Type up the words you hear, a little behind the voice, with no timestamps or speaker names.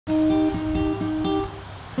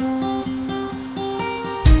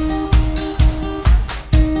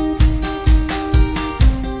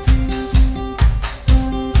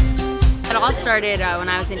started when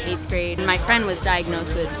I was in 8th grade. My friend was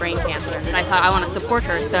diagnosed with brain cancer, and I thought I want to support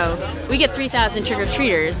her, so we get 3,000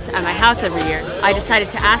 trick-or-treaters at my house every year. I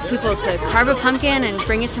decided to ask people to carve a pumpkin and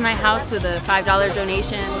bring it to my house with a $5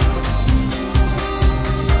 donation.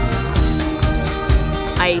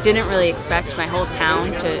 I didn't really expect my whole town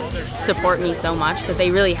to support me so much, but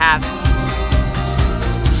they really have.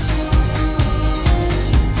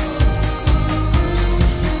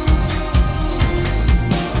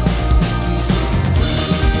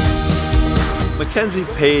 Mackenzie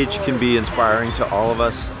Page can be inspiring to all of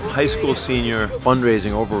us. High school senior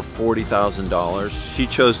fundraising over $40,000. She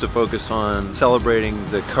chose to focus on celebrating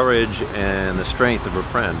the courage and the strength of her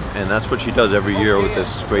friend, and that's what she does every year with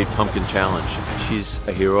this great pumpkin challenge. She's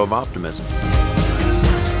a hero of optimism.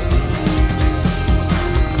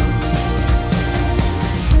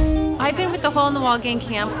 I've been with the Hole in the Wall Gang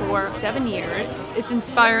Camp for 7 years. It's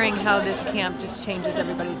inspiring how this camp just changes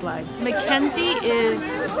everybody's lives. Mackenzie is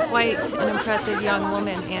quite an impressive young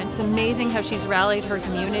woman, and it's amazing how she's rallied her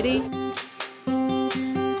community.